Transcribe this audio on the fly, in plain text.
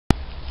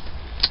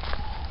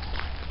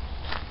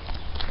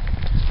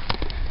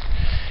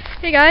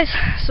Hey guys,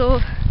 so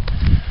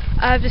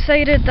I've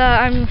decided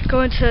that I'm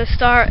going to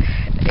start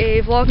a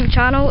vlogging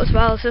channel as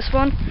well as this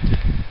one.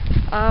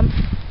 I'm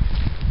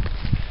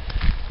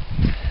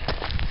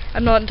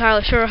not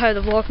entirely sure how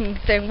the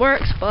vlogging thing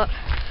works, but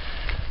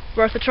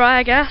worth a try,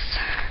 I guess.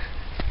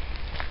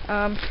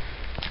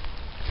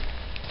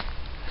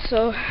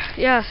 So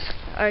yes,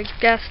 I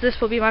guess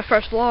this will be my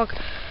first vlog.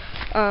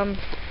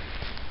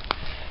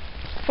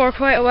 For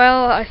quite a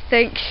while I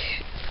think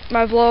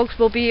my vlogs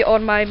will be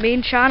on my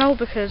main channel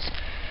because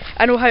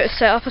I know how to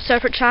set up a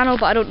separate channel,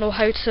 but I don't know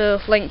how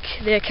to link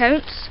the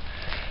accounts.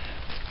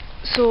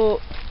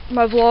 So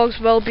my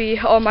vlogs will be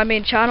on my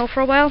main channel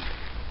for a while.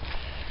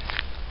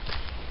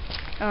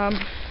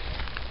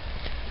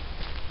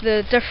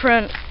 The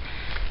different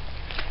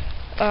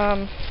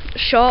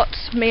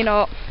shots may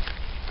not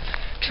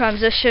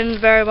transition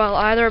very well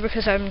either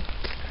because I'm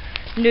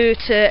new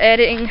to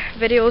editing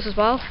videos as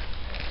well.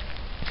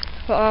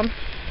 But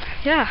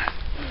yeah,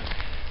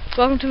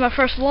 welcome to my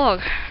first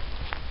vlog.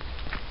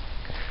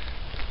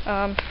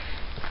 I'm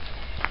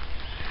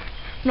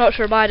not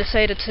sure why I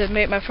decided to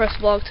make my first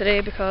vlog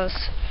today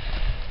because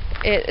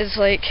it is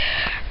like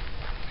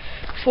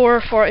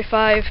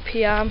 4:45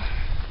 PM.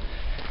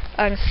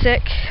 I'm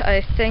sick.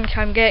 I think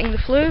I'm getting the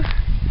flu.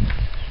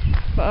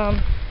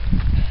 But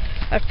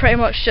I've pretty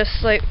much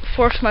just like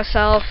forced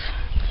myself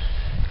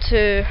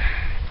to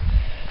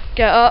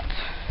get up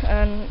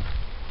and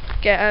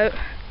get out,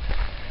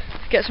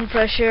 get some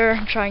fresh air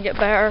and try and get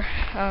better.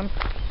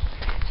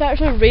 It's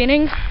actually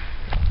raining,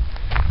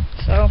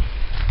 so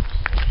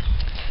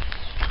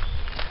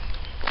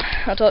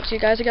I'll talk to you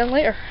guys again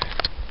later.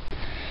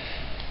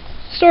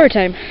 Story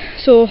time.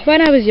 So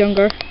when I was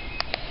younger,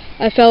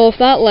 I fell off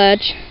that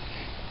ledge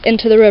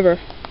into the river.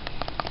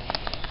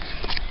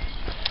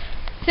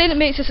 The thing that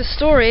makes this a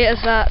story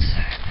is that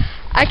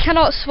I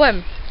cannot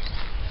swim.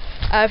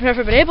 I've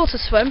never been able to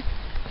swim,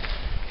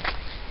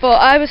 but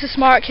I was a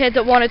smart kid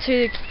that wanted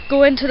to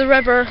go into the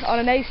river on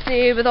a nice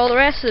day with all the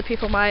rest of the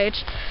people my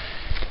age.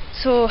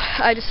 So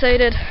I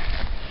decided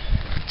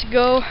to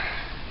go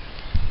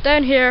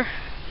down here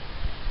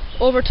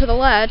over to the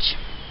ledge.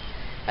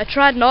 I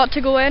tried not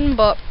to go in,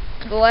 but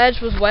the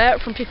ledge was wet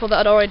from people that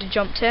had already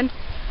jumped in,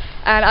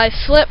 and I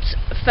slipped,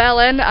 fell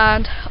in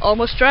and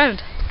almost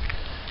drowned.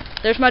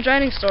 There's my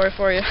drowning story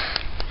for you.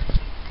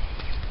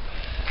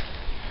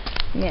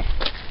 Yeah.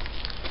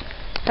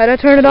 How'd I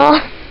turn it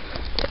off?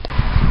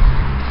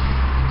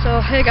 So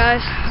hey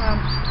guys,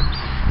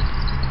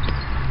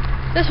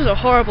 this was a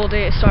horrible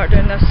day to start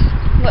doing this.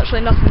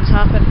 Literally nothing's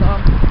happened.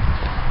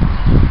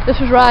 This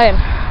was Ryan.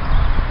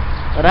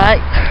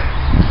 Right.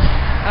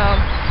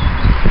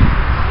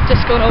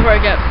 Just going over to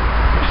get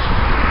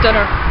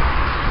dinner,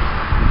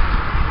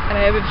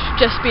 and we've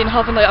just been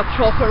having like a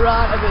proper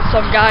rant about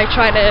some guy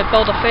trying to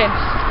build a fence.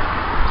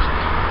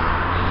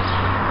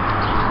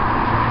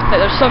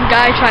 Like there's some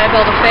guy trying to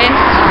build a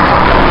fence,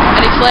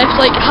 and he's left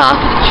like half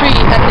of the tree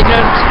in the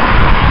ground.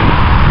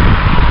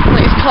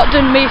 Like he's cut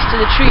down most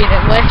of the tree and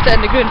then left it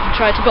in the ground and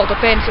tried to build a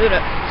fence out of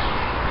it.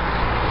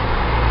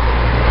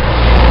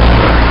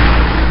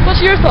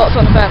 What's your thoughts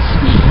on the fence?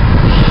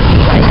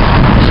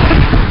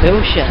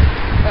 Bullshit.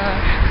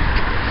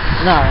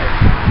 No,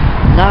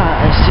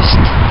 it's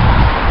just.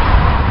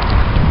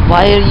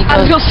 Why are you going?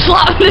 I got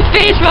slapped in the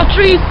face by a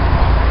tree.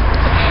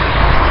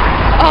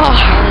 Oh.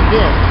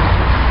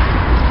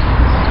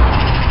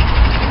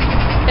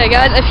 Yeah,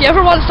 guys, if you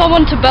ever want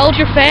someone to build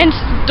your fence,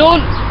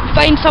 don't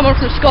find someone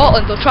from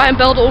Scotland. They'll try and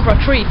build it over a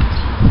tree,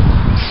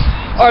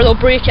 or they'll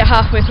break it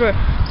halfway through.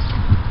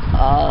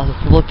 They'll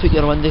probably put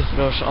your window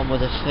through or something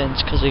with a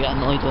fence because they get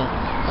annoyed with it.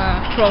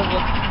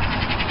 Probably.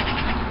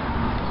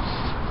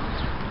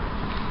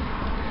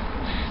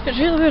 It's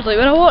really weird, like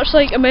when I watch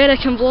like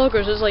American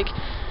vloggers, it's like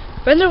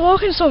when they're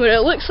walking somewhere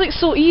it looks like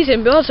so easy,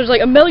 and because there's like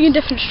a million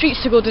different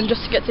streets to go down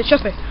just to get to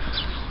Chippy.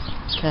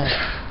 Okay.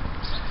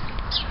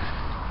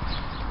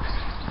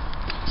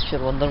 If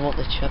you're wondering what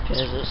the Chippy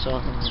is, it's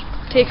something like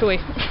Takeaway.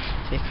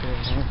 Takeaway,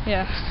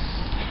 yeah.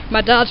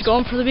 My dad's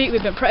gone for the week,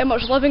 we've been pretty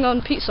much living on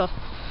pizza.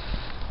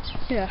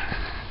 Yeah.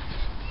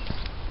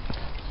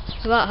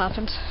 So that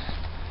happened.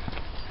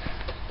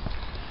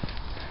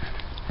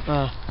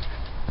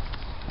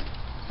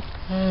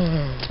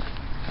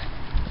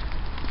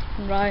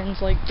 And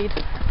Ryan's like dead.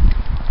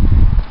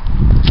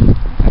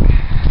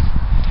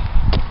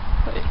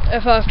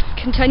 If I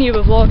continue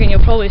with vlogging,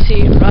 you'll probably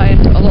see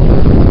Ryan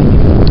alone.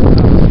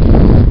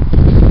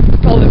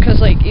 Probably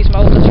because like he's my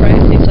oldest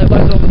friend. He's like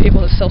one of the only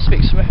people that still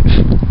speaks to me.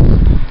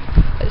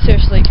 Like,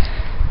 seriously,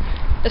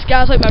 this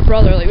guy's like my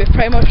brother. Like we've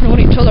pretty much known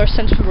each other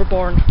since we were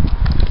born.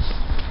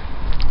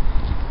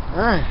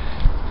 Like,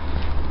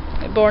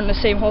 born in the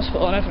same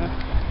hospital and everything.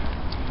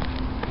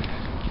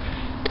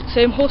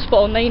 Same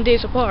hospital, 9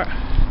 days apart.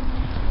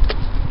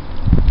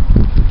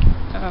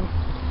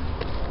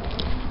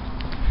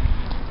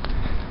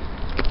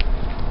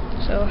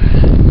 So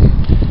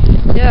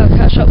yeah, I'll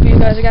catch up with you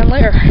guys again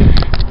later.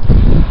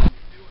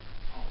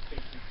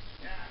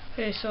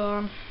 Okay,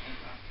 so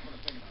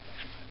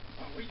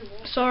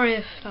sorry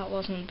if that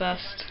wasn't the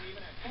best.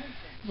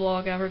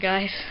 vlog ever,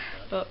 guys,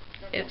 but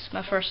it's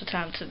my first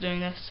attempt at doing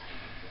this.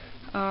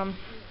 So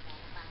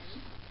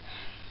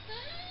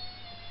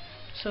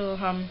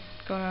I'm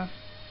gonna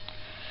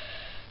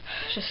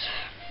just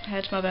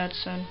head to my bed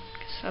soon,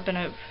 because I've been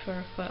out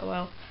for quite a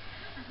while.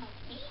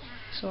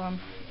 So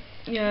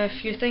yeah,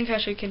 if you think I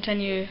should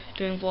continue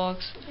doing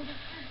vlogs,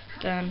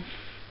 then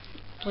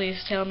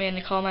please tell me in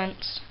the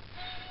comments.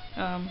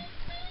 Yeah,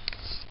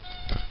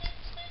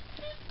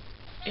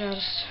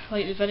 just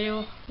like the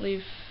video,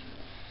 leave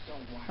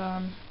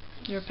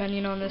your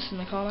opinion on this in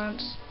the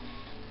comments,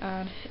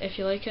 and if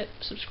you like it,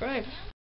 subscribe.